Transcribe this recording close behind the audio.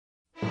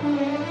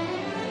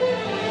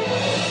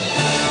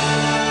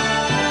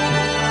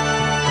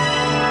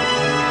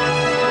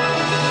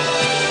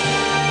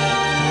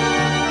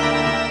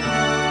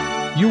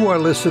are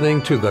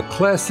listening to the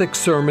Classic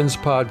Sermons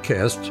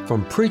podcast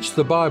from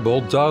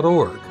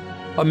PreachTheBible.org,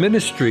 a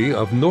ministry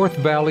of North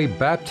Valley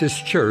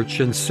Baptist Church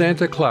in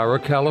Santa Clara,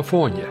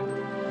 California.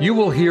 You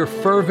will hear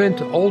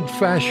fervent,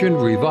 old-fashioned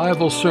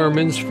revival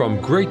sermons from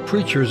great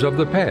preachers of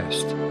the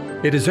past.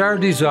 It is our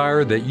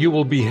desire that you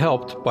will be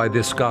helped by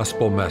this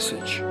gospel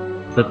message.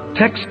 The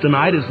text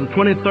tonight is the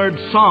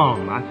 23rd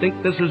Psalm. I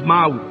think this is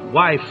my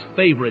wife's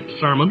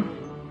favorite sermon,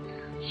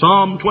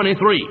 Psalm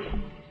 23.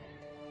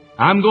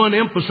 I'm going to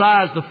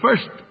emphasize the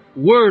first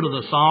word of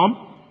the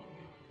Psalm,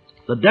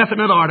 the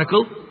definite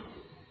article.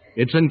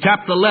 It's in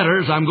capital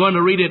letters. I'm going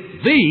to read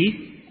it,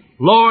 "The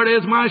Lord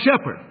is my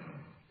shepherd."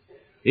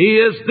 He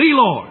is the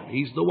Lord.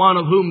 He's the one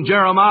of whom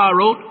Jeremiah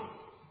wrote,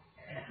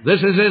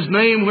 "This is His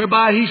name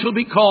whereby He shall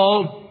be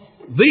called,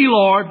 the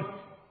Lord,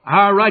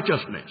 our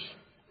righteousness."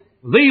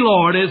 The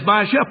Lord is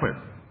my shepherd.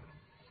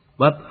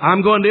 But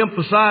I'm going to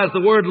emphasize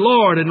the word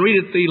Lord and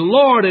read it, "The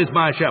Lord is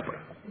my shepherd."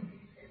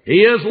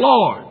 He is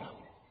Lord.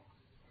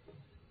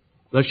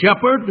 The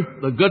shepherd,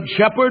 the good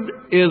shepherd,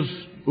 is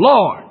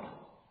Lord.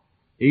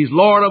 He's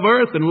Lord of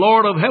earth and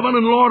Lord of heaven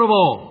and Lord of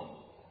all.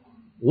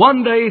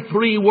 One day,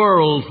 three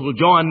worlds will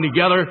join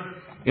together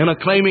in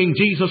acclaiming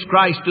Jesus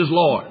Christ as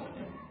Lord.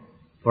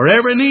 For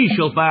every knee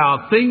shall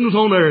bow, things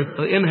on earth,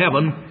 in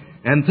heaven,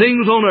 and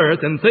things on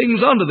earth, and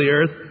things under the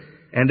earth,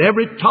 and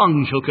every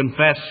tongue shall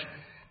confess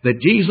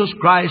that Jesus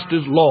Christ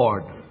is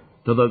Lord,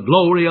 to the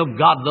glory of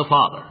God the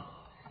Father.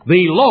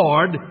 The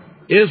Lord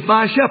is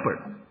my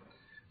shepherd.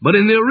 But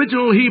in the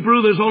original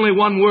Hebrew, there's only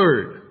one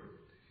word.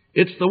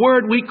 It's the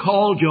word we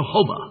call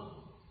Jehovah.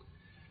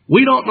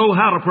 We don't know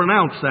how to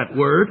pronounce that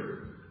word.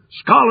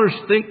 Scholars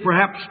think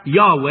perhaps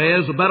Yahweh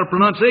is a better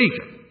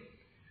pronunciation.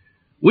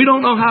 We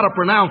don't know how to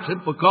pronounce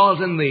it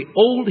because in the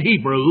Old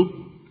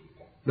Hebrew,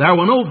 there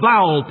were no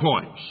vowel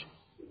points,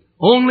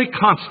 only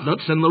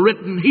consonants in the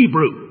written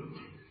Hebrew.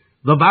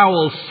 The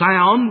vowel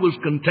sound was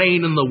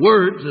contained in the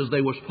words as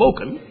they were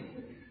spoken,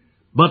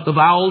 but the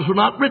vowels were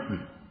not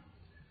written.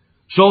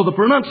 So the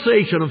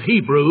pronunciation of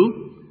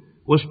Hebrew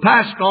was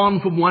passed on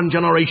from one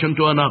generation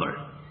to another.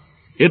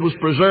 It was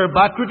preserved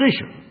by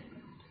tradition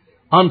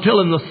until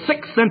in the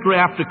 6th century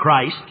after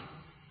Christ,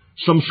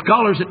 some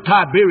scholars at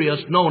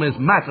Tiberias, known as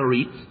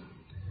Masoretes,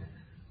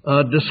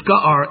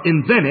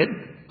 invented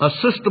a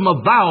system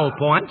of vowel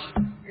points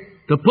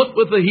to put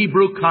with the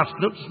Hebrew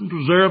consonants and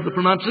preserve the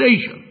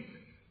pronunciation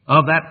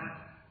of that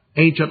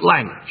ancient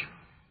language.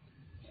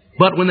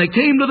 But when they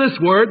came to this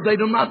word, they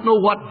do not know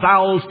what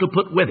vowels to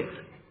put with it,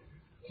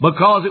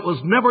 because it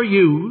was never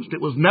used, it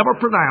was never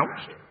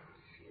pronounced.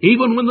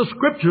 Even when the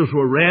Scriptures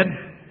were read,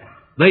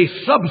 they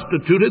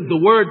substituted the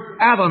word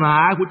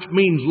Adonai, which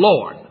means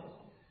Lord.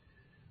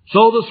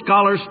 So the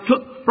scholars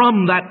took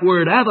from that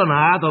word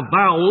Adonai the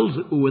vowels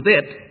with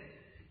it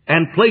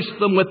and placed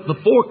them with the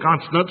four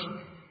consonants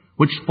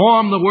which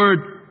form the word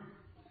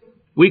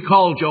we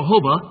call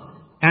Jehovah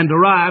and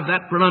derive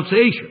that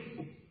pronunciation.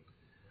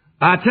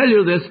 I tell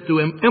you this to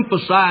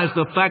emphasize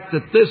the fact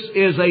that this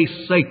is a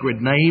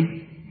sacred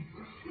name.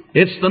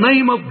 It's the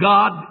name of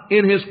God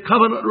in His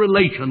covenant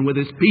relation with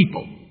His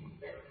people.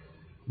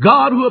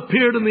 God who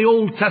appeared in the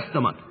Old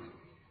Testament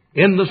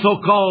in the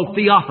so-called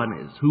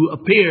theophanies, who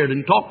appeared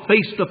and talked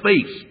face to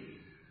face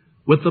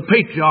with the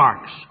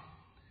patriarchs.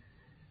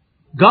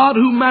 God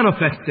who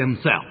manifests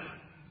Himself,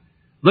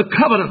 the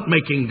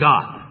covenant-making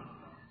God.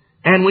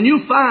 And when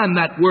you find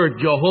that word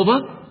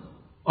Jehovah,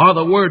 or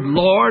the word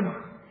Lord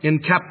in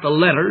capital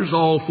letters,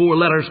 all four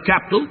letters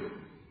capital,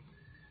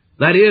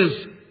 that is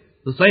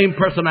the same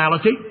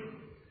personality,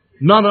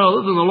 none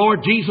other than the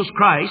Lord Jesus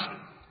Christ,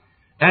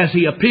 as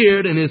He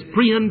appeared in His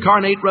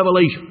pre-incarnate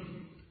revelation.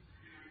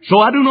 So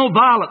I do no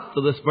violence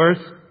to this verse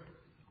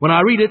when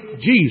I read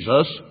it,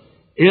 Jesus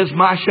is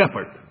my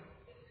shepherd.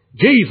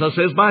 Jesus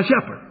is my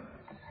shepherd.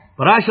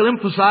 But I shall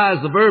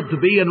emphasize the verb to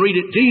be and read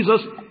it,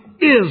 Jesus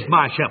is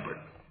my shepherd.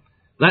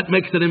 That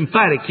makes it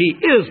emphatic. He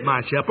is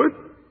my shepherd.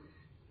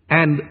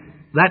 And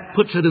that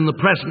puts it in the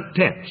present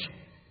tense.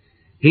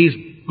 He's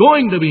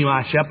going to be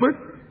my shepherd,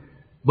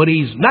 but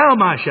He's now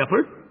my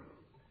shepherd.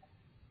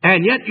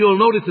 And yet you'll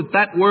notice that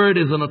that word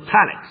is in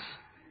italics.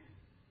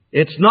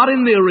 It's not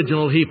in the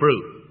original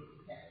Hebrew.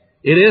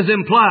 It is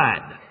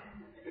implied.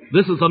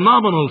 This is a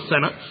nominal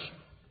sentence.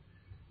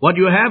 What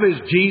you have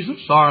is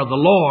Jesus, or the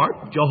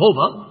Lord,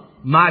 Jehovah,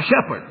 my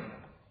shepherd.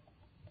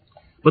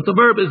 But the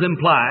verb is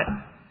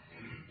implied.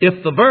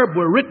 If the verb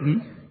were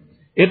written,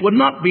 it would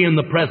not be in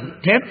the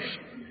present tense,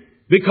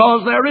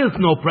 because there is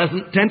no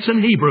present tense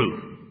in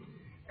Hebrew.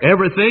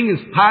 Everything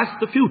is past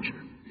the future.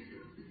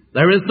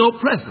 There is no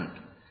present.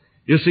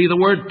 You see, the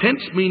word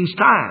tense means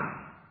time.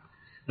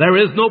 There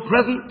is no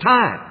present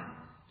time.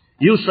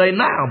 You say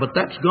now, but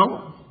that's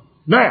gone.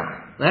 Now,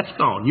 that's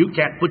gone. You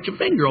can't put your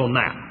finger on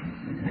now.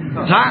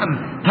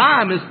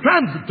 Time is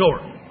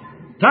transitory.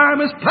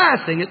 Time is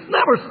passing. It's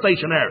never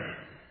stationary.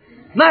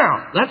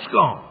 Now, that's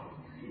gone.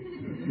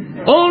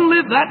 Only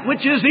that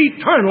which is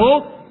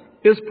eternal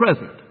is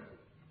present.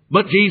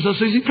 But Jesus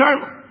is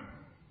eternal.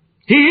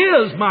 He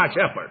is my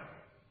shepherd.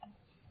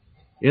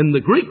 In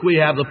the Greek, we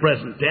have the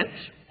present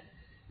tense.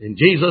 And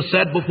Jesus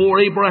said before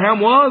Abraham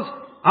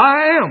was,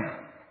 I am.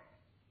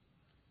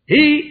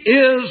 He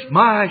is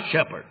my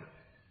shepherd.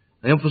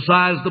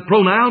 Emphasize the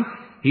pronoun.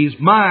 He's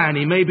mine.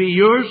 He may be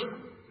yours.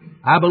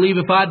 I believe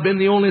if I'd been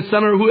the only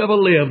sinner who ever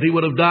lived, He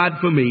would have died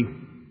for me,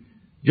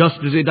 just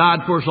as He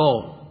died for us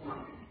all.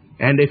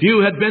 And if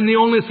you had been the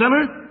only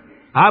sinner,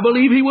 I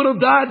believe He would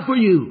have died for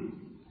you.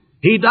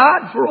 He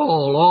died for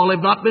all. All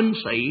have not been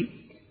saved,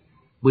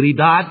 but He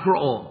died for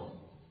all.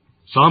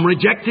 Some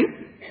reject Him.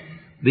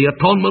 The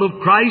atonement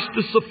of Christ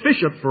is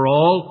sufficient for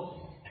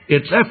all.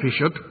 It's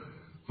efficient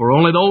for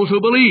only those who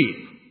believe.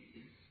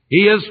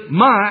 He is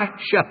my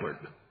shepherd.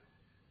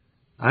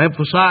 I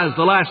emphasize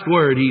the last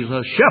word. He's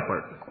a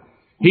shepherd.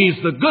 He's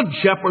the good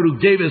shepherd who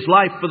gave His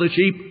life for the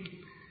sheep.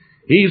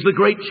 He's the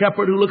great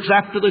shepherd who looks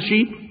after the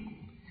sheep.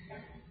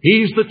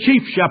 He's the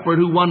chief shepherd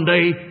who one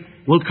day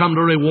will come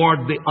to reward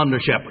the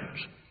under-shepherds.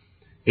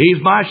 He's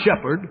my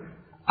shepherd.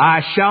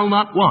 I shall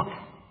not want.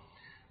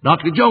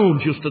 Dr.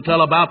 Jones used to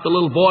tell about the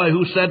little boy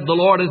who said, the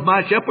Lord is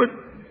my shepherd.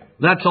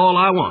 That's all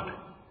I want.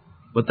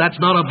 But that's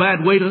not a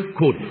bad way to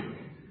quote it.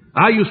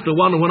 I used to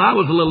wonder when I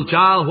was a little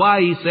child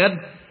why he said,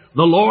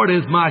 the Lord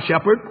is my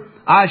shepherd.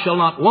 I shall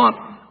not want.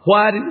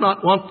 Why I did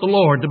not want the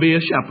Lord to be a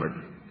shepherd.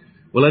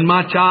 Well, in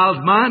my child's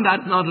mind, I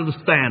did not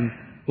understand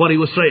what he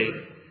was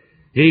saying.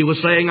 He was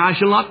saying, I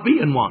shall not be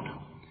in want.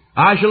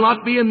 I shall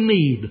not be in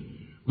need.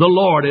 The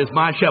Lord is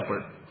my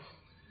shepherd.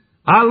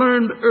 I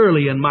learned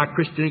early in my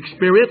Christian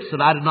experience that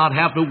I did not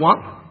have to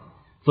want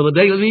for the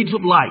daily needs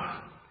of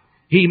life.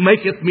 He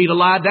maketh me to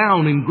lie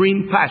down in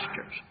green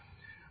pastures.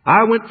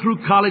 I went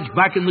through college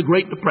back in the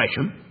Great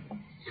Depression,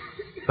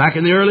 back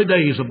in the early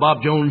days of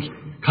Bob Jones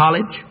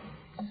College.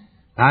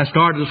 I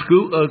started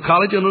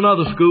college in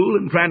another school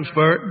and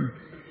transferred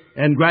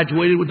and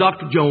graduated with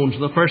Dr. Jones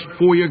in the first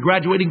 4-year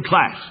graduating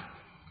class.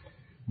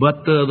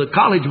 But the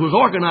college was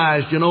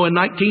organized, in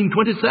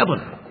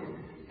 1927.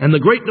 And the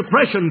Great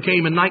Depression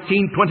came in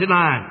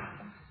 1929.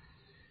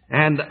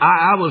 And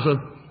I was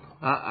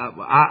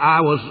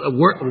a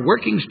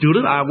working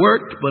student. I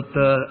worked, but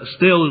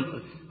still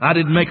I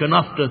didn't make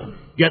enough to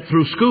get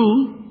through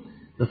school.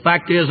 The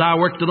fact is I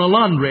worked in a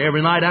laundry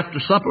every night after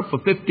supper for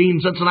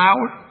 15 cents an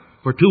hour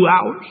for 2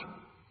 hours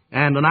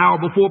and an hour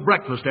before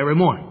breakfast every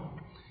morning.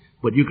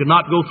 But you could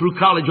not go through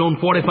college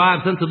on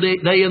 45 cents a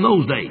day in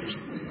those days.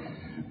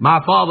 My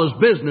father's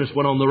business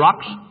went on the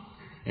rocks,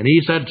 and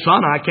he said,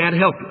 son, I can't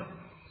help you.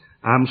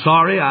 I'm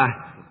sorry,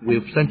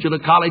 we've sent you to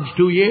college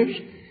 2 years,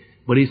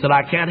 but he said,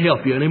 I can't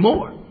help you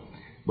anymore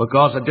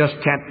because I just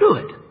can't do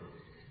it.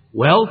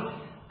 Well,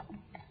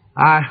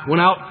 I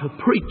went out to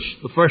preach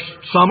the first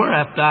summer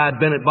after I had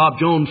been at Bob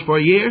Jones for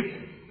a year.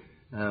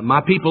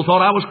 My people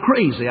thought I was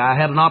crazy. I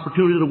had an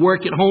opportunity to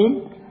work at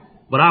home,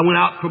 but I went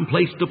out from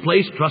place to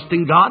place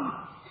trusting God.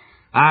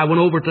 I went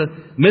over to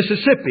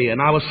Mississippi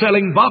and I was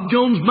selling Bob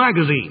Jones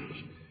magazines.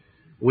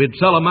 We'd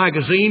sell a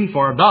magazine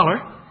for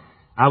 $1.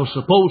 I was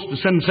supposed to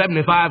send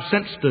 75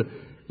 cents to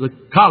the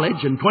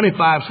college, and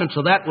 25 cents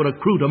of that would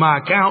accrue to my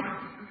account.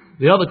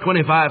 The other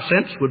 25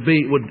 cents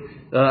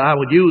I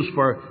would use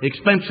for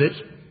expenses.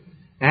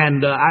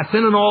 And I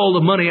sent in all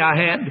the money I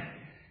had.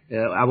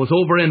 I was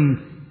over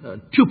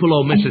in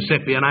Tupelo,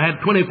 Mississippi, and I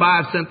had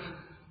 25 cents.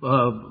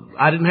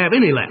 I didn't have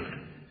any left.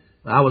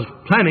 I was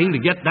planning to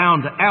get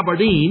down to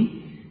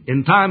Aberdeen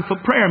in time for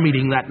prayer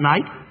meeting that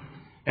night.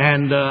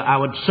 And I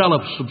would sell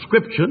a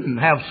subscription and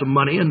have some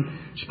money and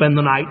spend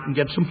the night and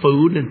get some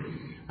food. And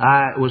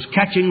I was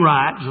catching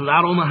rides. I was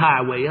out on the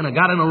highway, and I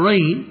got in a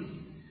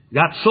rain,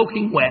 got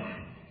soaking wet.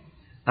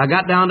 I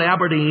got down to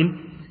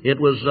Aberdeen. It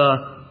was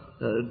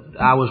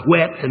I was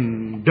wet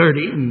and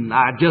dirty, and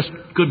I just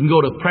couldn't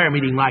go to prayer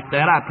meeting like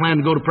that. I planned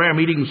to go to prayer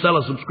meeting and sell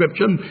a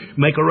subscription,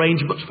 make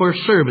arrangements for a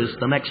service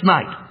the next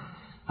night.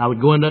 I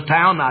would go into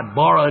town, I'd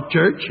borrow a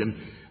church, and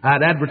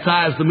I'd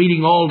advertise the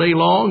meeting all day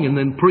long and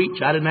then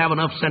preach. I didn't have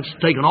enough sense to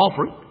take an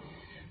offering,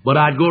 but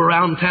I'd go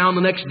around town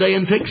the next day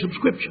and take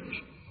subscriptions.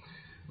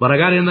 But I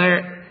got in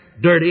there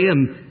dirty,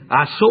 and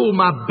I sold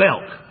my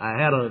belt. I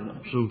had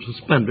some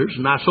suspenders,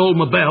 and I sold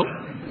my belt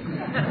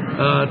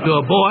to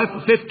a boy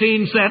for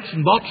 15 cents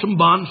and bought some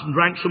buns and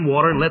drank some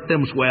water and let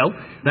them swell.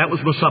 That was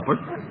my supper.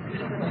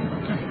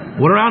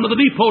 Went around to the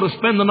depot to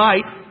spend the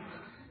night,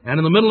 and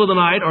in the middle of the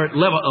night, or at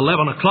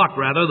 11 o'clock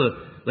rather,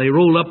 they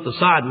rolled up the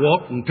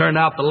sidewalk and turned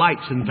out the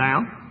lights in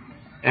town.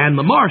 And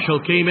the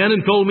marshal came in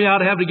and told me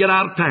I'd have to get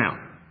out of town.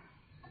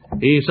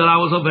 He said I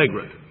was a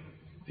vagrant.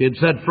 If he had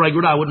said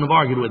fragrant, I wouldn't have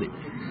argued with him.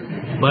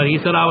 But he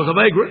said I was a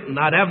vagrant and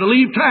I'd have to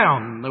leave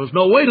town. There was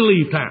no way to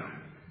leave town.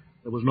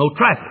 There was no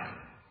traffic.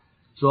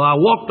 So I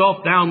walked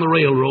off down the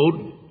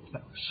railroad,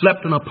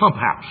 slept in a pump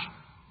house,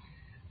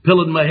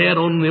 pillowed my head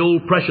on the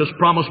old precious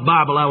promised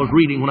Bible I was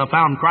reading when I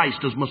found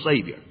Christ as my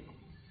Savior.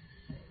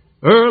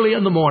 Early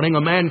in the morning,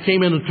 a man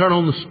came in to turn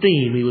on the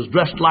steam. He was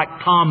dressed like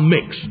Tom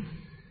Mix.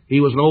 He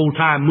was an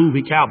old-time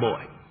movie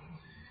cowboy.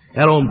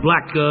 Had on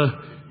black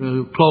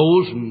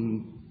clothes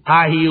and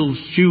high-heeled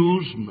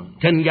shoes and a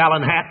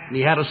 10-gallon hat, and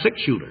he had a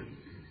 6-shooter.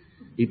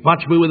 He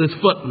punched me with his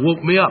foot and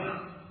woke me up.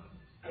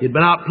 He'd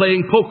been out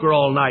playing poker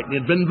all night, and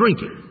he'd been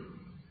drinking.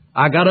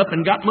 I got up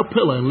and got my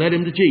pillow and led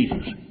him to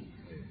Jesus.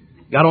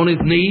 Got on his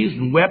knees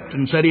and wept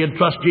and said he'd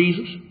trust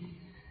Jesus.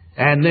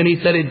 And then he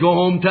said he'd go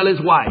home and tell his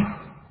wife.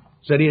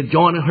 Said he'd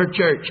join her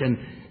church and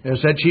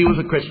said she was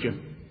a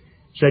Christian.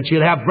 Said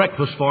she'd have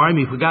breakfast for him.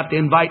 He forgot to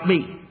invite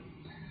me.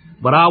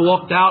 But I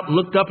walked out and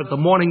looked up at the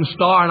morning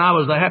star, and I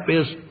was the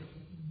happiest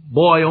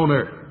boy on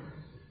earth.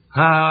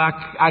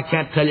 I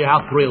can't tell you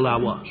how thrilled I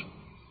was.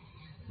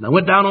 And I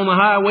went down on the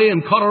highway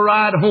and caught a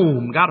ride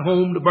home. Got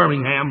home to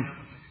Birmingham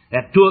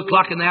at 2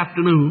 o'clock in the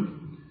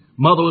afternoon.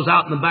 Mother was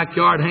out in the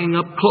backyard hanging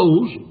up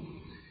clothes.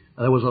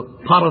 There was a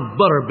pot of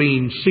butter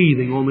beans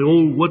seething on the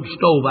old wood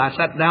stove. I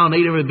sat down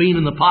and ate every bean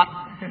in the pot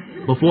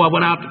before I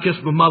went out to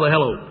kiss my mother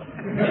hello.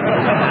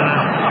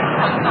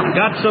 I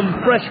got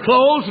some fresh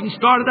clothes and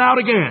started out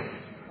again.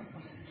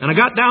 And I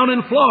got down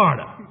in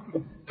Florida.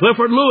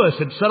 Clifford Lewis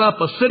had set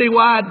up a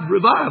citywide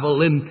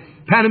revival in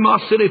Panama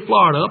City,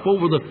 Florida, up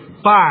over the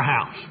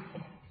firehouse.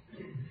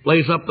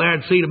 Place up there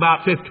had seated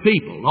about 50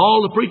 people.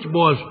 All the preacher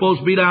boys were supposed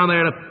to be down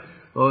there to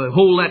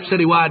hold that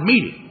citywide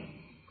meeting.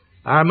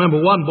 I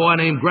remember one boy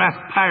named Graff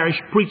Parrish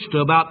preached to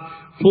about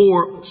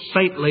 4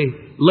 saintly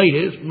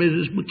ladies.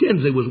 Mrs.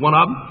 McKenzie was one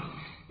of them.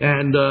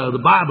 And the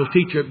Bible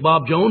teacher at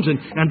Bob Jones,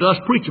 and to us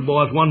preacher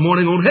boys one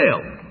morning on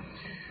hell.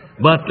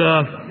 But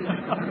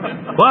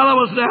while I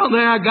was down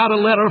there, I got a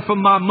letter from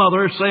my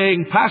mother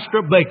saying,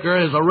 Pastor Baker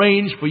has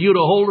arranged for you to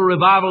hold a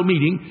revival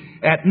meeting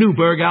at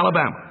Newburgh,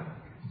 Alabama.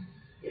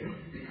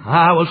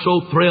 I was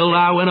so thrilled,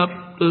 I went up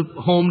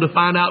home to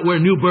find out where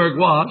Newburgh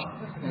was.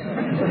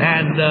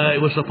 And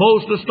it was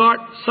supposed to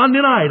start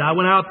Sunday night. I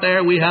went out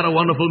there. We had a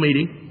wonderful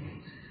meeting.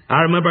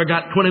 I remember I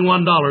got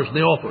 $21 in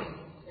the offering.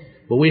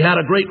 But we had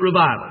a great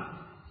revival.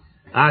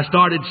 I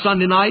started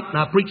Sunday night, and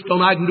I preached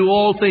on I can do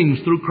all things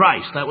through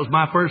Christ. That was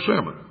my first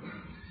sermon.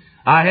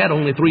 I had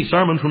only 3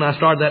 sermons when I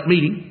started that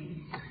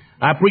meeting.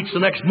 I preached the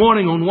next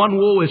morning on one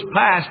woe is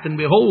past, and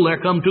behold, there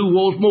come 2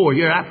 woes more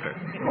hereafter.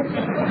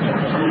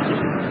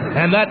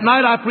 And that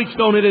night I preached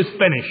on it is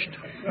finished.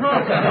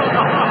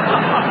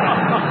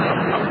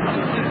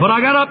 But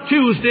I got up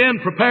Tuesday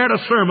and prepared a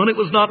sermon. It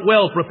was not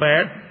well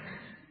prepared.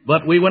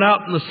 But we went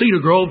out in the Cedar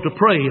Grove to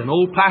pray, and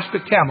old Pastor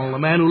Camel, the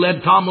man who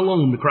led Tom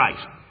Malone to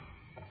Christ,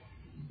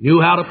 knew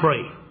how to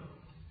pray.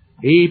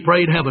 He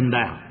prayed heaven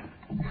down.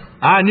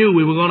 I knew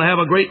we were going to have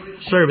a great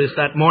service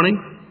that morning.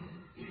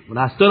 When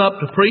I stood up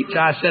to preach,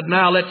 I said,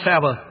 now let's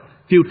have a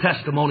few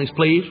testimonies,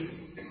 please.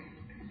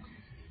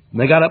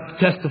 And they got up to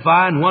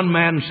testify, and one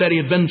man said he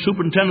had been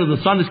superintendent of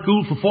the Sunday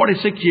school for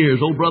 46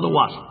 years, old Brother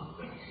Watson.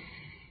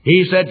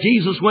 He said,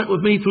 Jesus went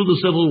with me through the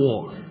Civil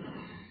War.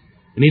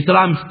 And he said,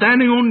 I'm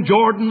standing on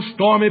Jordan's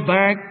stormy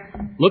bank,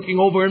 looking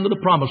over into the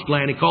Promised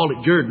Land. He called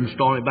it Jordan's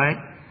stormy bank.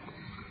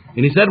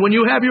 And he said, when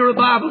you have your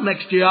revival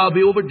next year, I'll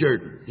be over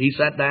Jordan. He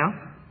sat down.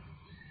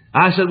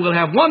 I said, we'll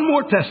have one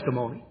more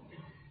testimony.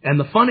 And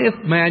the funniest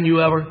man you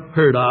ever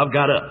heard of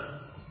got up.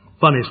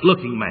 Funniest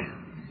looking man.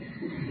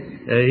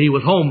 He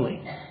was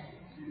homely.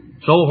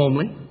 So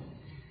homely.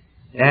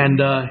 And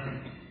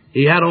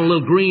he had on a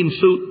little green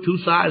suit, 2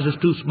 sizes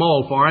too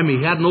small for him.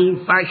 He had an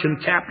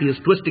old-fashioned cap. He was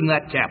twisting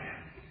that cap.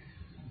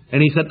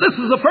 And he said, this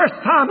is the first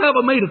time I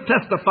ever made a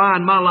testify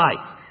in my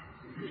life.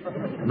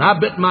 And I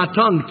bit my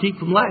tongue to keep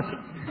from laughing.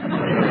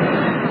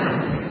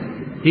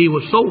 He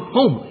was so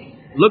homely.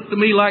 Looked to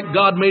me like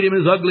God made him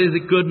as ugly as he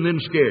could and then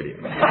scared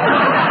him.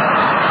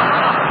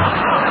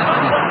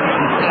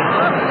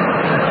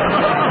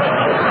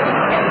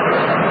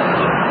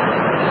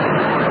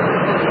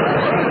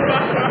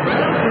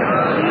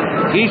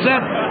 He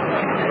said,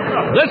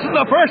 this is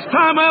the first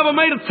time I ever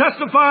made a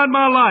testify in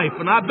my life.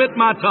 And I bit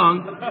my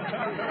tongue.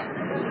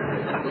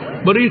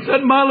 But he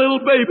said, my little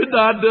baby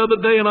died the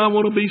other day and I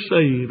want to be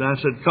saved. I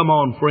said, come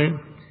on, friend.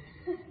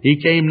 He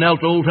came,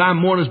 knelt old time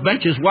mourner's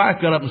bench. His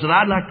wife got up and said,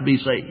 I'd like to be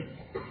saved.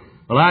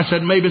 Well, I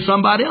said, maybe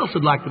somebody else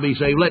would like to be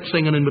saved. Let's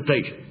sing an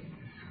invitation.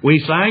 We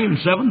sang and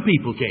 7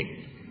 people came.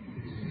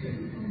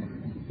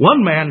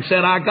 One man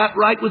said, I got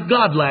right with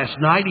God last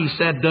night. He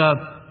said,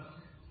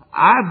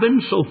 I've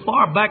been so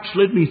far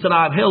backslidden, he said,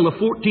 I've held a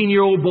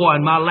 14-year-old boy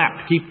in my lap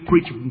to keep the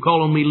preacher from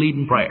calling me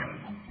leading prayer.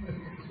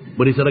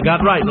 But he said, I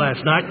got right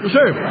last night in the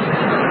service.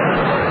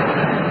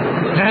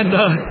 And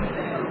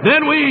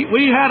then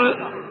we had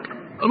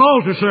an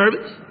altar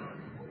service.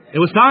 It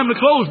was time to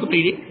close the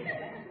meeting.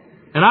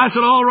 And I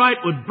said, all right,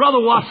 would Brother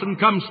Watson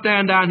come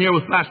stand down here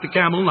with Pastor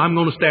Camel? And I'm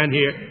going to stand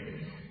here.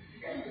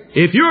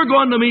 If you're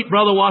going to meet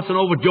Brother Watson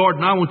over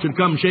Jordan, I want you to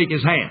come shake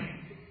his hand.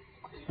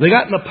 They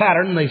got in a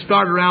pattern, and they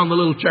started around the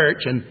little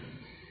church,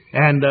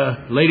 and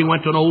a lady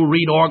went to an old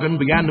reed organ,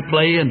 began to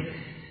play, and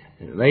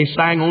they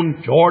sang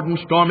on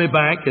Jordan's stormy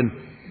bank,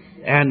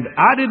 and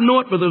I didn't know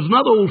it, but there was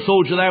another old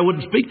soldier there who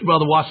wouldn't speak to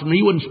Brother Watson, and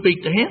he wouldn't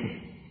speak to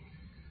him.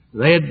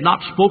 They had not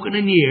spoken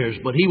in years,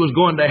 but he was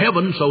going to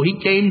heaven, so he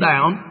came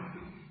down,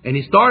 and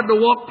he started to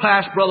walk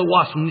past Brother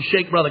Watson and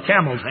shake Brother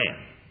Camel's hand.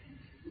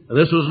 Now,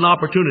 this was an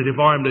opportunity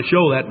for him to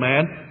show that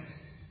man,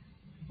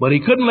 but he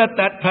couldn't let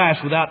that pass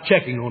without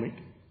checking on it.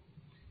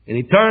 And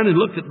he turned and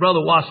looked at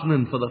Brother Watson,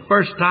 and for the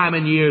first time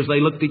in years, they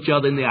looked each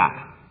other in the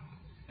eye.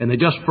 And they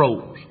just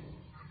froze.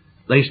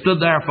 They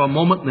stood there for a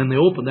moment, and then they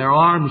opened their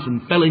arms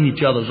and fell in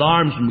each other's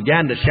arms and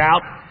began to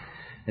shout,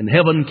 and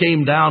heaven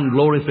came down and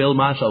glory filled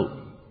my soul.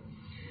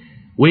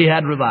 We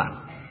had revival.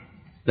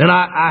 Then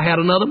I had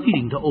another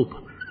meeting to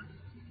open.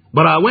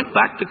 But I went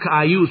back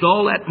I used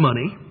all that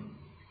money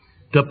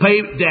to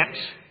pay debts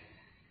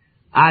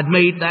I'd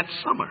made that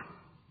summer,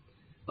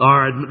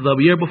 or the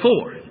year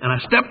before. And I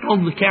stepped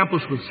on the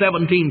campus with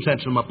 17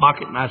 cents in my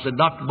pocket, and I said,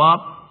 Dr.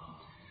 Bob,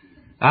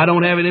 I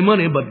don't have any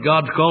money, but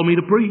God's called me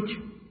to preach.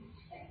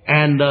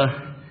 And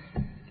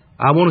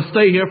I want to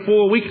stay here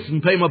 4 weeks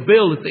and pay my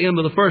bill at the end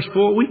of the first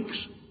 4 weeks.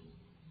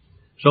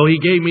 So he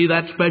gave me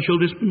that special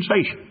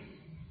dispensation.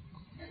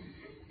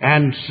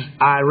 And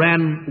I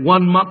ran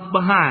 1 month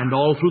behind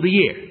all through the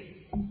year.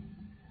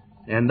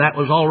 And that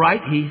was all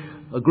right. He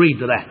agreed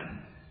to that.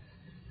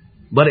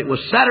 But it was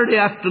Saturday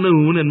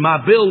afternoon, and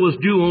my bill was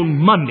due on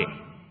Monday.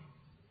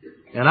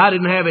 And I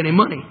didn't have any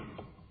money.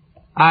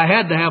 I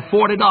had to have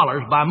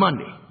 $40 by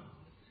Monday.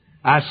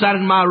 I sat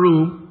in my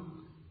room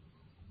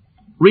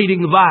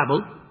reading the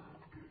Bible,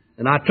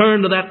 and I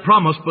turned to that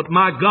promise, but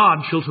my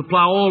God shall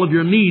supply all of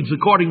your needs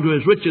according to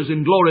His riches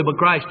in glory by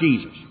Christ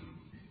Jesus.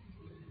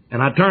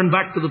 And I turned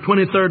back to the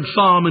 23rd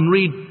Psalm and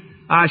read,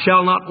 I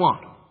shall not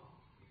want.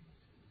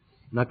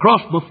 And I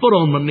crossed my foot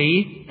on my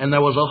knee, and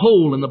there was a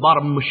hole in the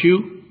bottom of my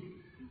shoe.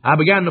 I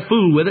began to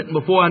fool with it, and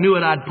before I knew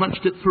it, I'd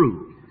punched it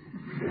through.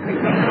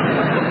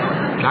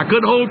 I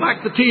couldn't hold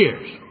back the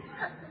tears.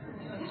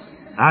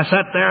 I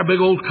sat there, a big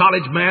old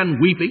college man,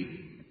 weeping.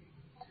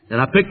 And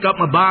I picked up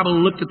my Bible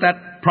and looked at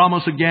that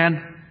promise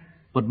again.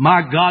 But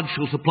my God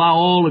shall supply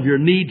all of your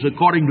needs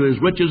according to His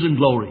riches and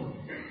glory.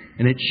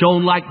 And it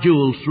shone like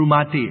jewels through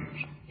my tears.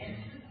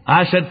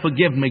 I said,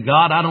 forgive me,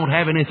 God, I don't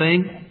have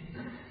anything,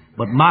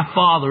 but my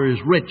Father is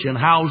rich in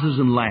houses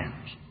and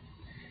lands.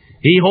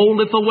 He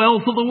holdeth the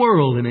wealth of the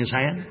world in His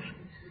hands,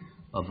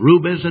 of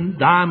rubies and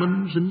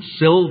diamonds and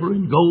silver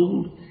and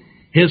gold.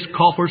 His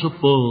coffers are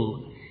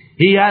full.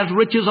 He has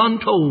riches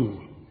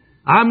untold.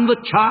 I'm the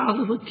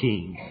child of a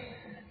king,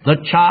 the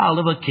child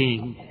of a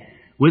king.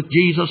 With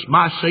Jesus,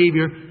 my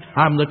Savior,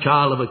 I'm the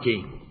child of a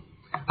king.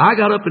 I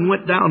got up and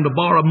went down to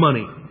borrow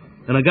money,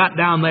 and I got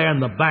down there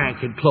and the bank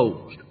had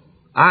closed.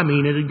 I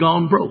mean, it had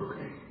gone broke.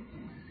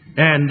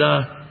 And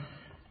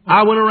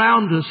I went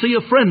around to see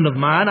a friend of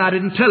mine. I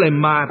didn't tell him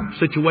my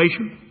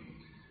situation.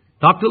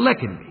 Dr.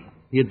 Leckenby.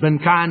 He had been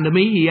kind to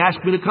me. He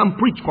asked me to come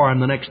preach for him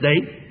the next day.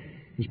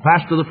 He's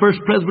pastor of the First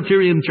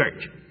Presbyterian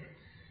Church.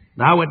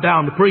 And I went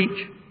down to preach,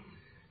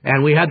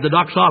 and we had the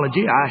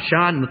doxology. I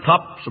shined the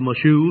tops of my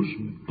shoes,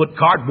 put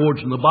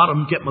cardboards in the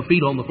bottom, kept my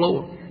feet on the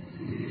floor.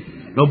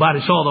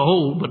 Nobody saw the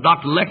hole, but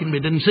Dr.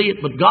 Leckenby didn't see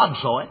it, but God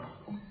saw it.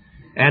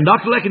 And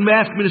Dr. Leckenby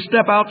asked me to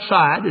step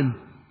outside,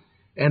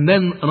 and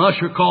then an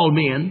usher called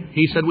me in.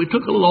 He said, we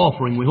took a little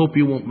offering. We hope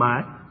you won't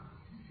mind.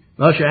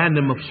 The usher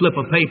handed him a slip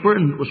of paper,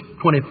 and it was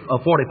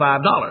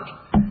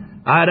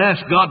 $45. I had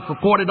asked God for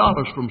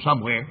 $40 from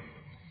somewhere,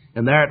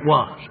 and there it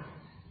was.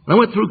 And I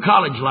went through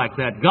college like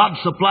that. God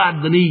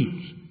supplied the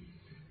needs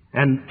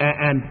and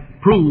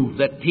proved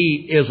that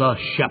He is a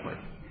shepherd.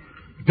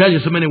 I tell you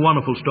so many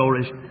wonderful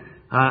stories.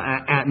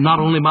 Not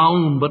only my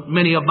own, but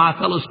many of my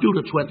fellow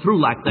students went through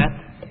like that.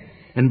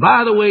 And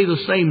by the way, the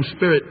same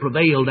spirit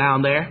prevailed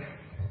down there.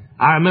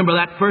 I remember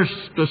that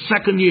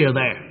second year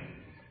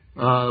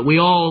there. We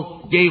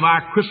all gave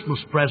our Christmas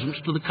presents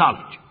to the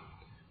college.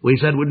 We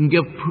said we didn't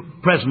give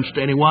presents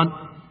to anyone.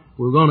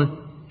 We were going to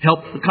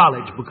help the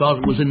college because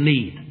it was in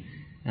need.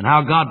 And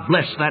how God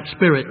blessed that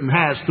spirit and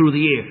has through the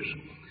years.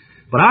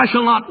 But I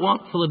shall not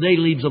want for the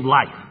daily needs of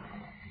life.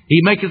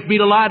 He maketh me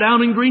to lie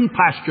down in green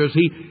pastures.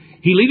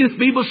 He leadeth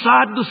me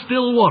beside the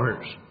still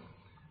waters.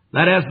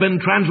 That has been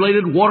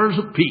translated waters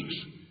of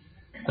peace.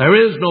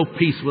 There is no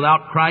peace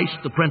without Christ,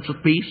 the Prince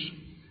of Peace.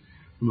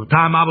 From the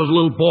time I was a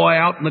little boy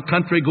out in the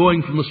country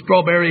going from the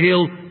Strawberry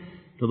Hill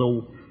to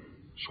the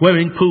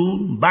swimming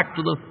pool and back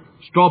to the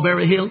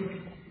Strawberry Hill,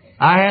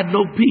 I had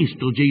no peace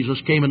till Jesus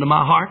came into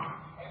my heart.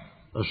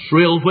 A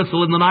shrill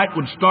whistle in the night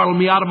would startle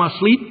me out of my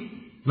sleep,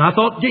 and I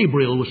thought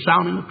Gabriel was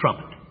sounding the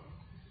trumpet.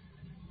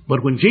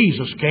 But when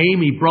Jesus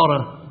came, He brought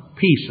a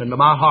peace into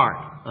my heart,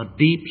 a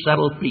deep,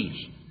 settled peace.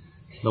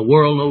 The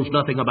world knows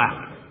nothing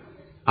about it.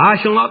 I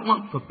shall not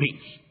want for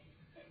peace.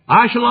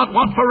 I shall not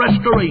want for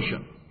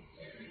restoration.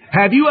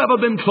 Have you ever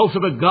been closer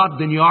to God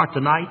than you are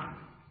tonight?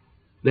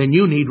 Then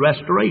you need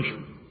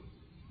restoration.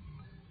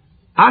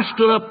 I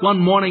stood up one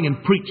morning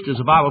and preached as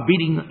if I were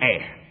beating the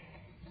air.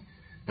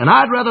 And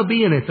I'd rather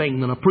be anything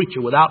than a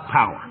preacher without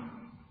power.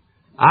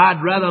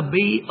 I'd rather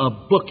be a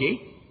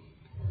bookie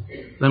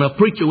than a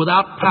preacher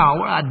without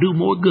power. I'd do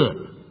more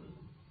good.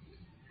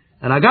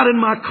 And I got in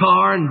my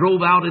car and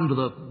drove out into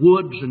the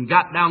woods and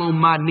got down on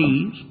my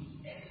knees.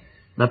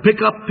 And I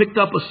picked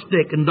up a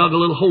stick and dug a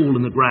little hole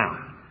in the ground.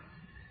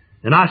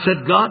 And I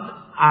said, God,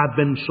 I've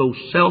been so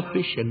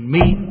selfish and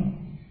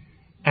mean,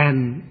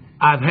 and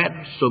I've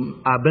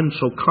been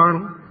so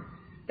carnal,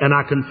 and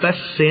I confess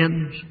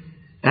sins.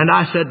 And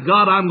I said,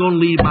 God, I'm going to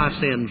leave my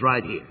sins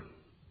right here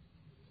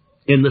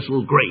in this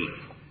little grave.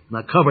 And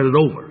I covered it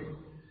over.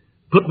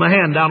 put my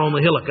hand down on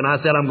the hillock, and I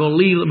said, I'm going to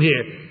leave them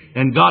here.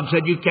 And God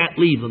said, you can't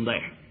leave them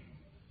there.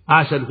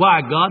 I said,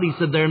 why, God? He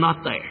said, they're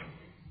not there.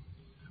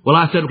 Well,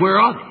 I said, where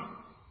are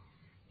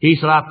they? He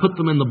said, I put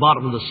them in the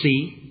bottom of the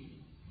sea.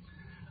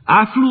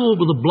 I flew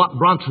over the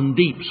Bronson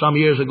Deep some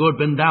years ago. I'd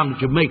been down to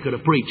Jamaica to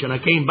preach, and I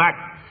came back,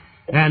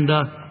 and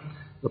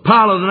the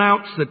pilot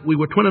announced that we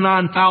were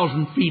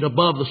 29,000 feet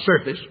above the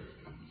surface.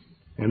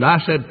 And I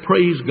said,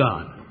 praise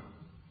God.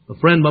 A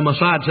friend by my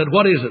side said,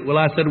 what is it? Well,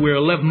 I said, we're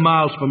 11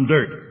 miles from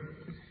dirt.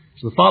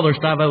 It's the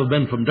farthest I've ever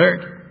been from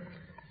dirt.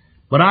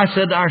 But I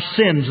said, our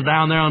sins are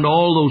down there under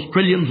all those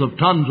trillions of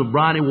tons of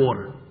briny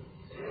water.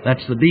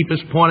 That's the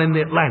deepest point in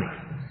the Atlantic.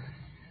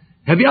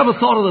 Have you ever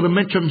thought of the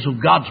dimensions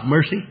of God's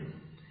mercy?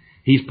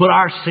 He's put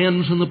our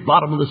sins in the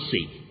bottom of the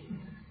sea.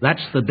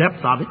 That's the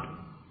depth of it.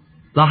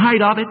 The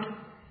height of it,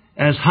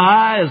 as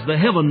high as the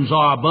heavens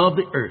are above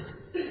the earth.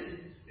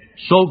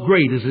 So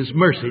great is His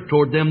mercy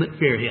toward them that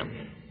fear Him.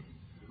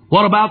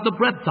 What about the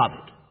breadth of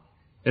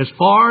it? As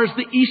far as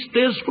the east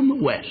is from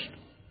the west,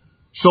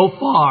 so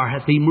far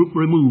hath He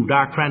removed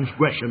our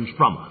transgressions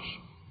from us.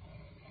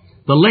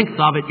 The length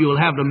of it, you will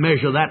have to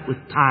measure that with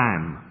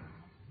time.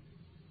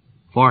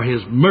 For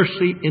His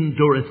mercy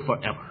endureth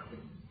forever.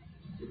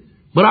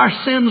 But our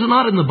sins are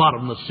not in the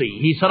bottom of the sea.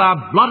 He said,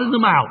 I've blotted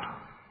them out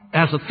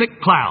as a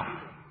thick cloud.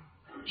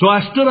 So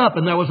I stood up,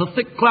 and there was a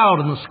thick cloud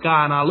in the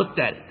sky, and I looked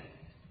at it.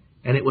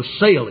 And it was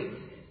sailing.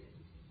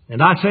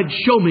 And I said,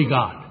 show me,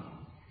 God.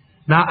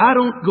 Now, I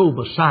don't go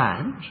by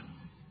signs,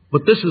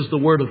 but this is the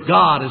Word of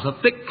God. As a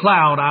thick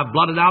cloud, I've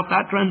blotted out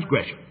thy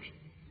transgressions.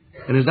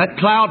 And as that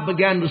cloud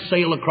began to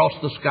sail across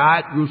the sky,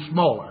 it grew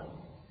smaller.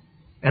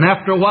 And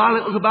after a while,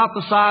 it was about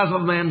the size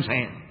of a man's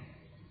hand.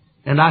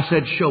 And I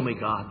said, show me,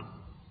 God.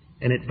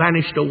 And it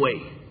vanished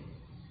away.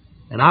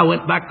 And I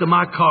went back to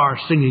my car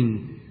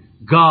singing,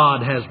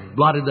 God has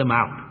blotted them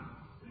out.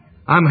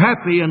 I'm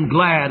happy and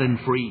glad and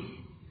free.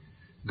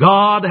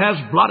 God has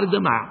blotted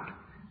them out.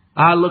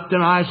 I looked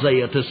in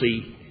Isaiah to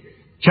see.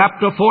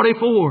 Chapter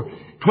 44,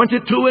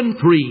 22 and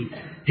 3.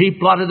 He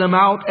blotted them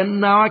out, and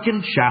now I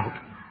can shout,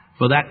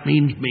 for that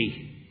means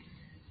me.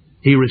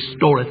 He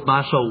restoreth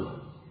my soul.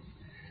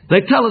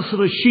 They tell us that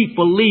a sheep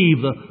will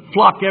leave the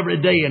flock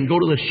every day and go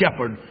to the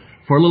shepherd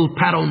for a little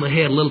pat on the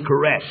head, a little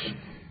caress.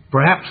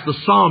 Perhaps the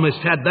psalmist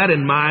had that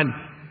in mind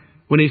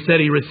when he said,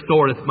 He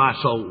restoreth my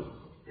soul.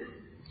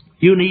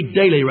 You need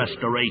daily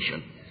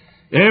restoration.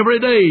 Every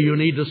day you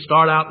need to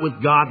start out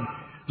with God.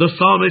 The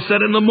psalmist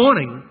said, in the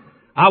morning,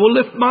 I will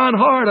lift mine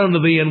heart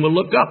unto Thee and will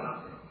look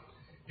up.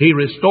 He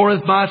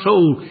restoreth my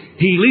soul.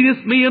 He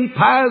leadeth me in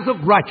paths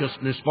of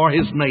righteousness for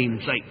His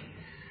name's sake.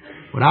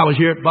 When I was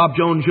here at Bob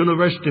Jones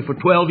University for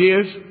 12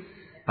 years,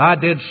 I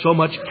did so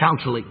much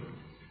counseling.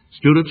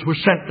 Students were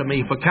sent to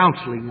me for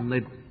counseling, and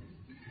they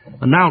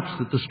announced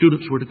that the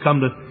students were to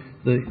come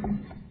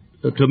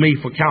to me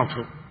for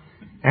counsel.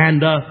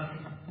 And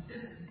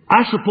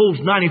I suppose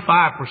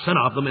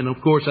 95% of them, and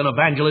of course in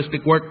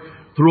evangelistic work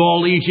through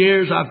all these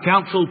years, I've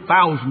counseled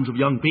thousands of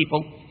young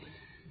people.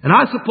 And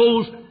I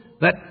suppose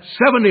that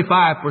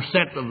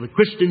 75% of the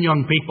Christian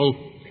young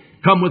people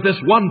come with this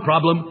one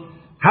problem: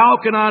 how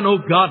can I know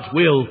God's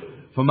will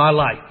for my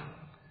life?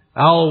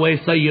 I always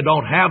say you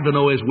don't have to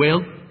know His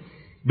will.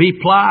 Be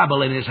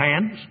pliable in His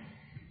hands,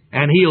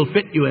 and He'll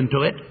fit you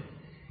into it.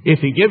 If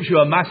He gives you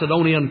a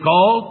Macedonian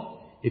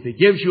call, if He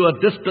gives you a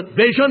distant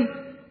vision,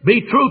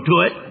 be true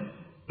to it.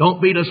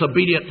 Don't be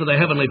disobedient to the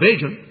heavenly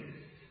vision.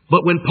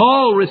 But when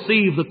Paul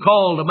received the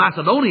call to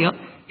Macedonia,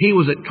 he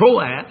was at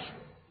Troas,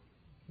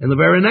 and the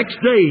very next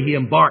day he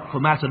embarked for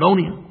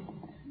Macedonia.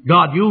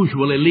 God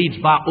usually leads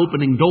by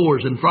opening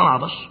doors in front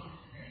of us.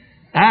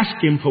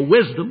 Ask Him for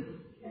wisdom,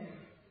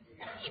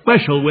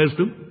 special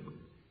wisdom,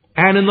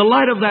 and in the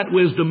light of that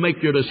wisdom,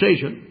 make your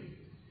decision.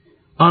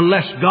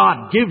 Unless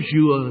God gives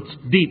you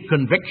a deep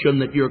conviction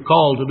that you're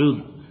called to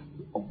do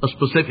a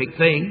specific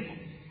thing,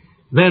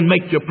 then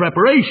make your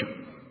preparation.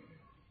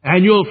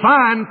 And you'll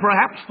find,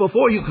 perhaps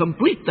before you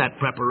complete that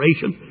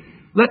preparation,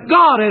 that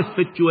God has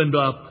fit you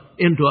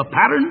into a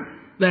pattern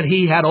that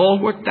He had all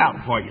worked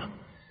out for you.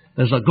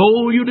 There's a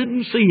goal you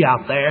didn't see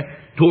out there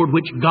toward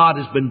which God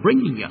has been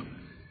bringing you.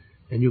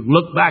 And you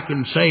look back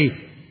and say,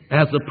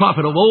 as the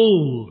prophet of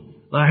old,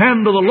 the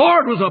hand of the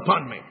Lord was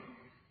upon me,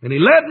 and He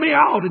led me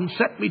out and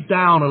set me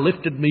down and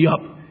lifted me up,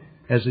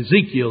 as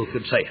Ezekiel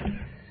could say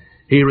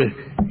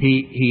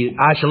it.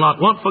 I shall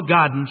not want for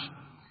guidance.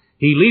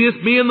 He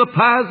leadeth me in the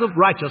paths of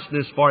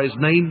righteousness for His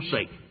name's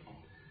sake.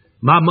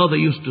 My mother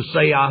used to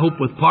say, I hope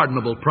with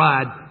pardonable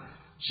pride,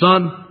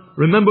 son,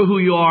 remember who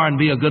you are and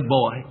be a good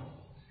boy.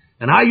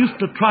 And I used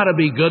to try to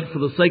be good for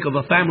the sake of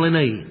a family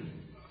name.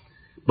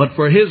 But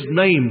for His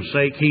name's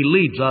sake, He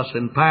leads us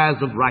in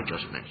paths of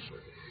righteousness.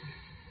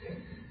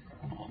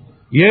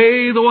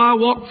 Yea, though I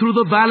walk through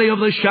the valley of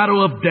the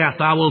shadow of death,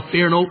 I will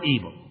fear no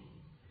evil.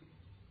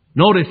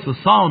 Notice the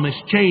psalmist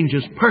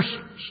changes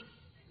persons.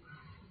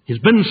 He's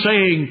been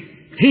saying,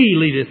 He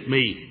leadeth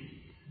me.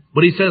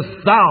 But he says,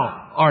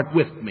 Thou art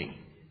with me.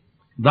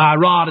 Thy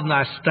rod and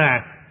thy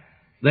staff,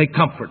 they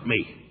comfort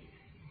me.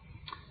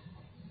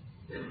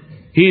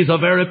 He's a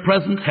very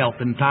present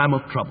help in time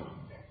of trouble.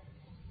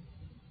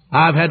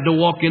 I've had to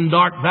walk in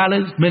dark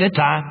valleys many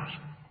times,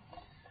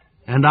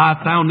 and I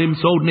found Him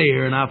so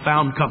near, and I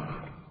found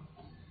comfort.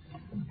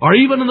 Or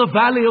even in the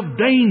valley of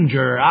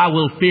danger, I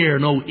will fear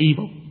no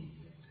evil.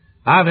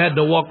 I've had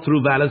to walk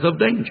through valleys of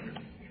danger.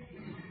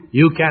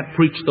 You can't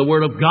preach the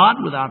Word of God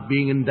without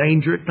being in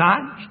danger at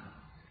times.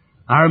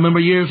 I remember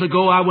years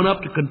ago I went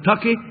up to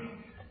Kentucky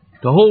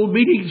to hold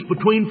meetings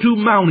between two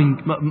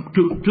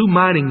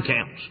mining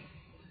camps.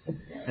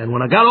 And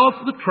when I got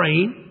off the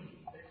train,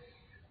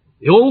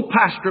 the old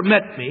pastor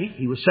met me.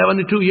 He was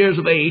 72 years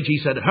of age. He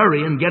said,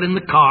 "Hurry and get in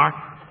the car.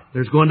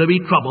 There's going to be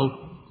trouble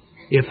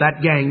if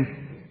that gang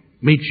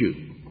meets you."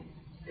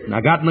 And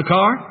I got in the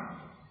car,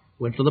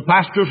 went to the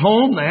pastor's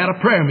home. They had a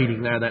prayer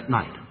meeting there that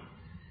night.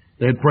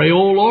 They'd pray,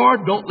 "Oh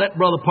Lord, don't let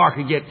Brother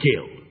Parker get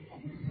killed."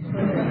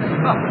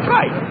 That's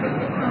right.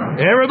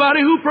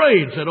 Everybody who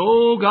prayed said,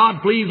 "Oh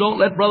God, please don't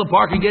let Brother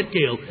Parker get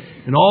killed."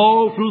 And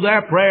all through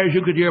their prayers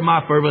you could hear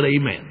my fervent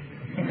amen.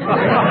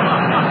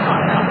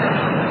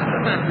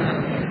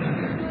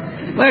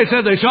 They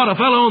said they shot a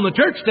fellow on the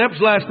church steps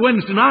last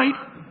Wednesday night.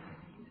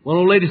 One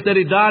old lady said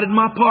he died in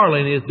my parlor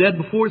and he was dead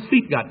before his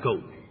feet got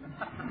cold.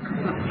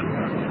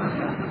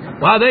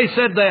 Why, they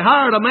said they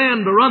hired a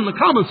man to run the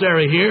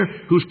commissary here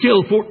who's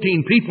killed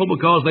 14 people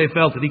because they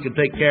felt that he could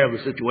take care of the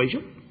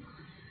situation.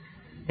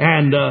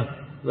 And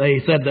they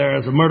said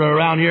there's a murder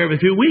around here every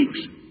few weeks.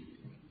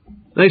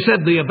 They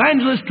said the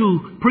evangelist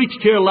who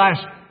preached here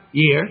last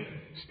year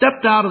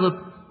stepped out of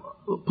the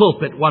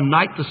pulpit one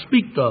night to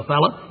speak to a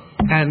fellow,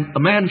 and a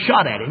man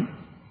shot at him,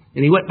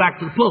 and he went back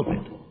to the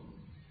pulpit.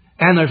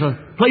 And there's a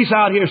place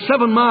out here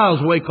 7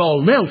 miles away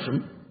called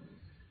Nelson.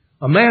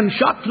 A man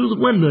shot through the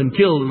window and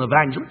killed an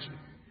evangelist.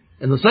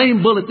 And the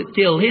same bullet that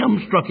killed him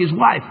struck his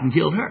wife and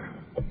killed her.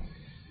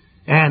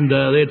 And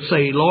they'd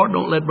say, "Lord,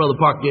 don't let Brother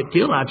Parker get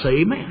killed." I'd say,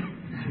 "Amen."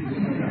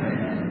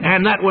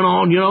 And that went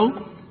on, you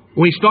know.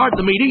 We started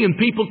the meeting and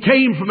people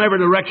came from every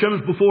direction. It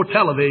was before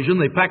television.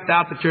 They packed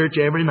out the church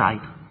every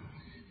night.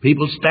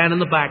 People stand in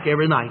the back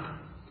every night.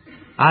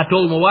 I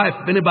told my wife,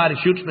 if anybody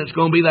shoots me, it's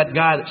going to be that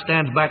guy that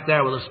stands back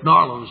there with a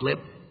snarl on his lip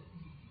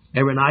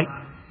every night.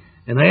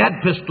 And they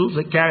had pistols.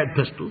 They carried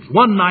pistols.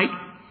 One night,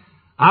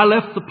 I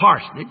left the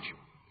parsonage.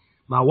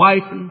 My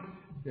wife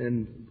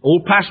and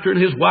old pastor and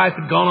his wife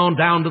had gone on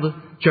down to the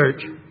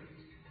church.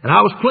 And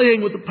I was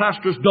playing with the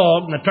pastor's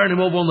dog, and I turned him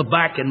over on the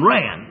back and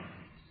ran.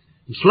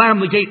 He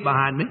slammed the gate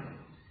behind me.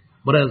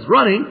 But as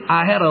running,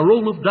 I had a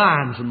roll of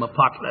dimes in my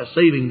pocket. I was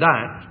saving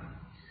dimes.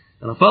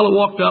 And a fellow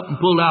walked up and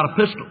pulled out a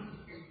pistol.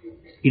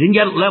 He didn't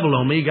get it leveled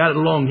on me. He got it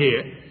along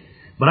here.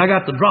 But I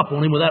got the drop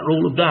on him with that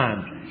roll of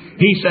dimes.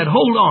 He said,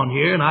 "Hold on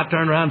here." And I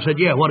turned around and said,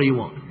 "Yeah, what do you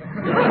want?"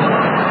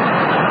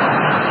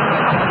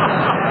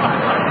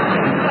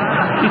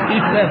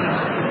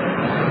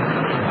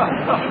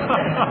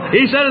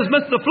 He said, "Is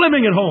Mr.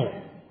 Fleming at home?"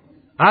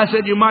 I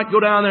said, "You might go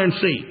down there and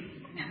see."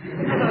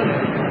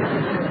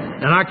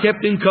 And I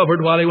kept him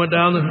covered while he went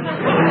down the road.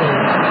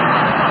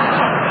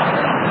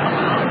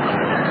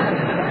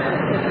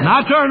 And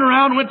I turned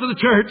around and went to the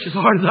church as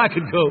hard as I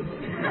could go.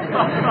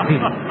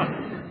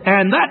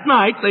 And that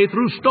night, they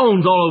threw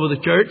stones all over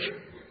the church.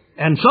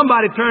 And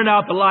somebody turned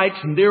out the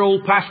lights, and dear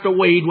old Pastor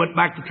Wade went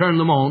back to turn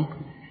them on.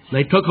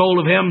 They took hold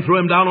of him, threw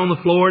him down on the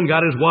floor, and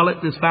got his wallet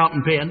and his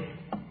fountain pen.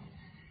 And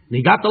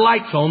he got the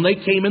lights on. They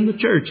came in the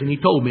church, and he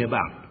told me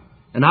about it.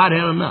 And I'd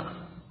had enough.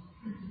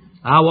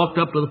 I walked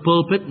up to the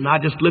pulpit, and I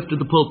just lifted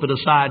the pulpit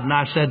aside, and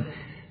I said,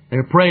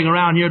 "They're praying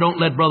around here, don't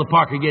let Brother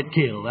Parker get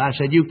killed." I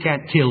said, "You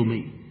can't kill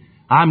me.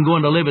 I'm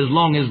going to live as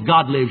long as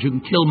God lives. You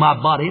can kill my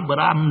body, but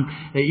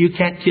you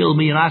can't kill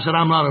me." And I said,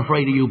 "I'm not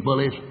afraid of you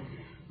bullets.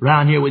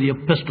 Around here with your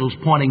pistols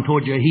pointing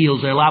toward your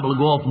heels, they're liable to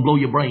go off and blow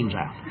your brains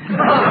out."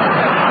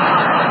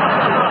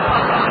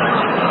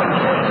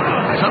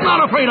 I said, "I'm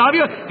not afraid of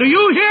you. Do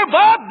you hear,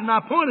 Bud?" And I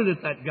pointed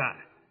at that guy.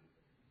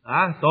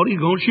 I thought he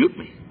was going to shoot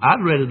me. I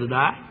was ready to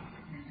die.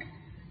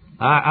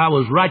 I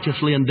was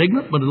righteously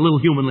indignant, but a little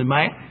humanly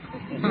mad.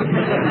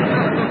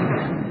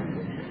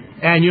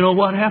 And you know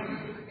what happened?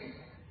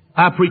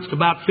 I preached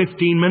about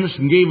 15 minutes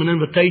and gave an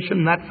invitation,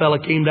 and that fella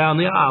came down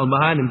the aisle, and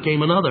behind him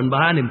came another, and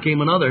behind him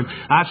came another. And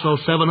I saw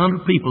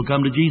 700 people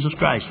come to Jesus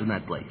Christ in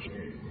that place.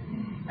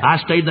 I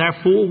stayed there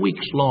 4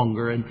 weeks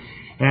longer,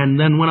 and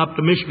then went up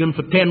to Michigan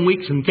for 10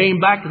 weeks and came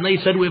back, and they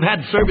said, "We've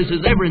had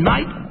services every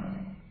night,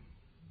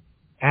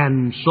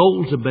 and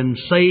souls have been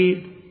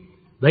saved."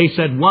 They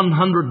said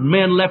 100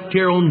 men left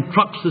here on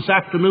trucks this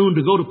afternoon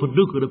to go to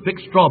Paducah to pick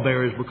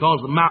strawberries because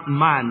the mountain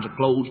mines are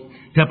closed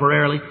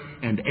temporarily,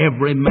 and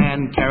every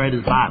man carried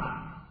his Bible.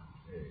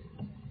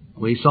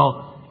 We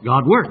saw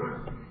God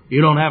work. You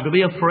don't have to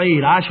be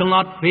afraid. "I shall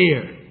not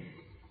fear.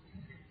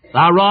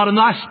 Thy rod and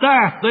thy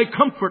staff, they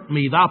comfort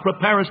me. Thou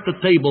preparest a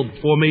table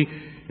before me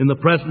in the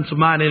presence of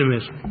mine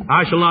enemies.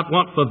 I shall not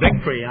want for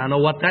victory." I know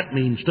what that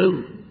means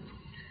too.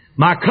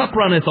 "My cup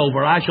runneth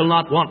over. I shall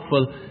not want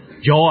for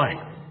joy.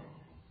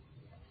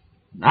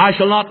 I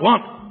shall not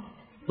want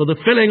for the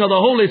filling of the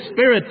Holy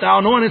Spirit. Thou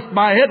anointest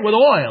my head with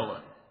oil."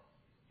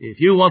 If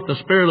you want the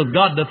Spirit of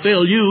God to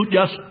fill you,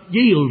 just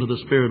yield to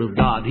the Spirit of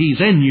God. He's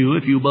in you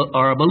if you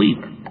are a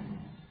believer,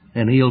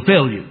 and He'll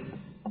fill you.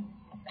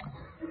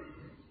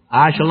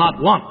 I shall not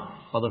want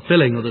for the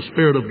filling of the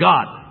Spirit of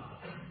God.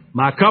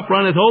 My cup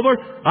runneth over.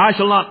 I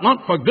shall not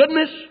want for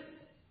goodness.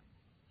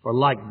 For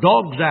like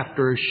dogs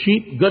after a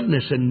sheep,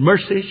 goodness and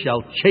mercy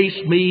shall chase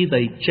me.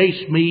 They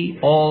chase me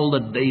all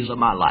the days of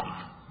my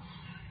life.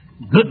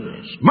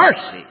 Goodness,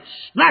 mercy,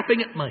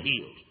 snapping at my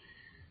heels.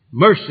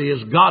 Mercy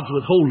is God's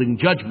withholding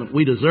judgment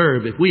we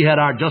deserve. If we had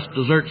our just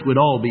deserts, we'd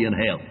all be in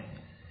hell.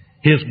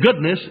 His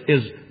goodness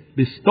is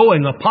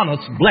bestowing upon us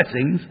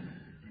blessings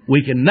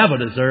we can never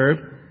deserve,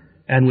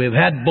 and we've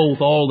had both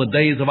all the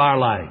days of our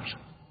lives.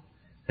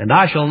 And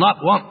I shall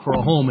not want for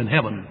a home in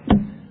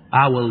heaven.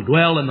 I will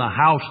dwell in the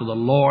house of the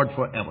Lord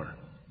forever.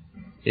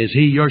 Is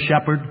He your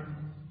shepherd?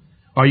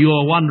 Are you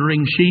a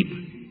wandering sheep?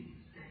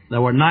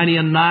 There were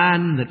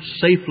 99 that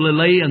safely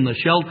lay in the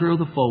shelter of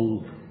the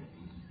fold,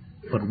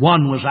 but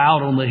one was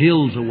out on the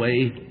hills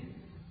away,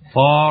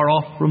 far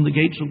off from the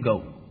gates of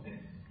gold,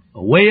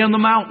 away in the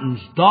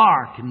mountains,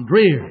 dark and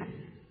drear,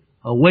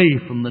 away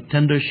from the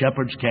tender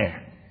shepherd's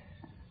care.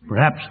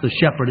 Perhaps the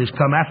shepherd has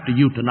come after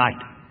you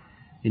tonight,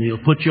 and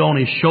He'll put you on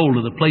His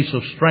shoulder, the place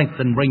of strength,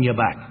 and bring you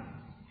back.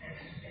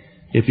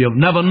 If you've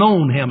never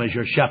known Him as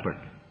your shepherd,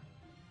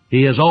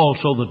 He is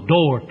also the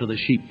door to the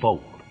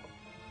sheepfold.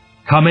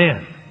 Come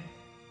in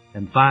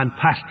and find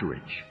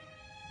pasturage.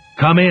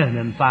 Come in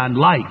and find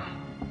life,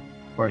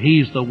 for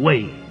He's the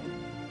way,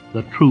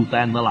 the truth,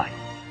 and the life.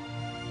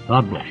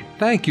 God bless you.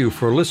 Thank you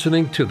for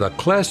listening to the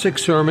Classic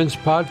Sermons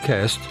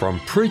podcast from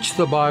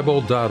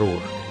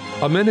PreachTheBible.org,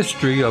 a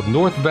ministry of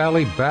North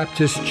Valley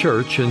Baptist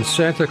Church in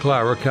Santa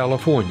Clara,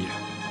 California.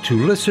 To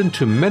listen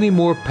to many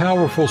more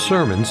powerful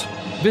sermons,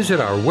 visit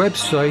our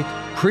website,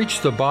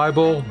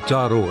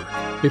 PreachTheBible.org.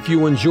 If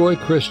you enjoy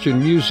Christian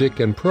music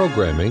and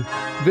programming,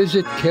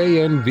 visit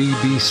knvbc.com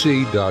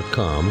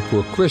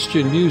for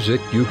Christian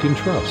music you can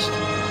trust.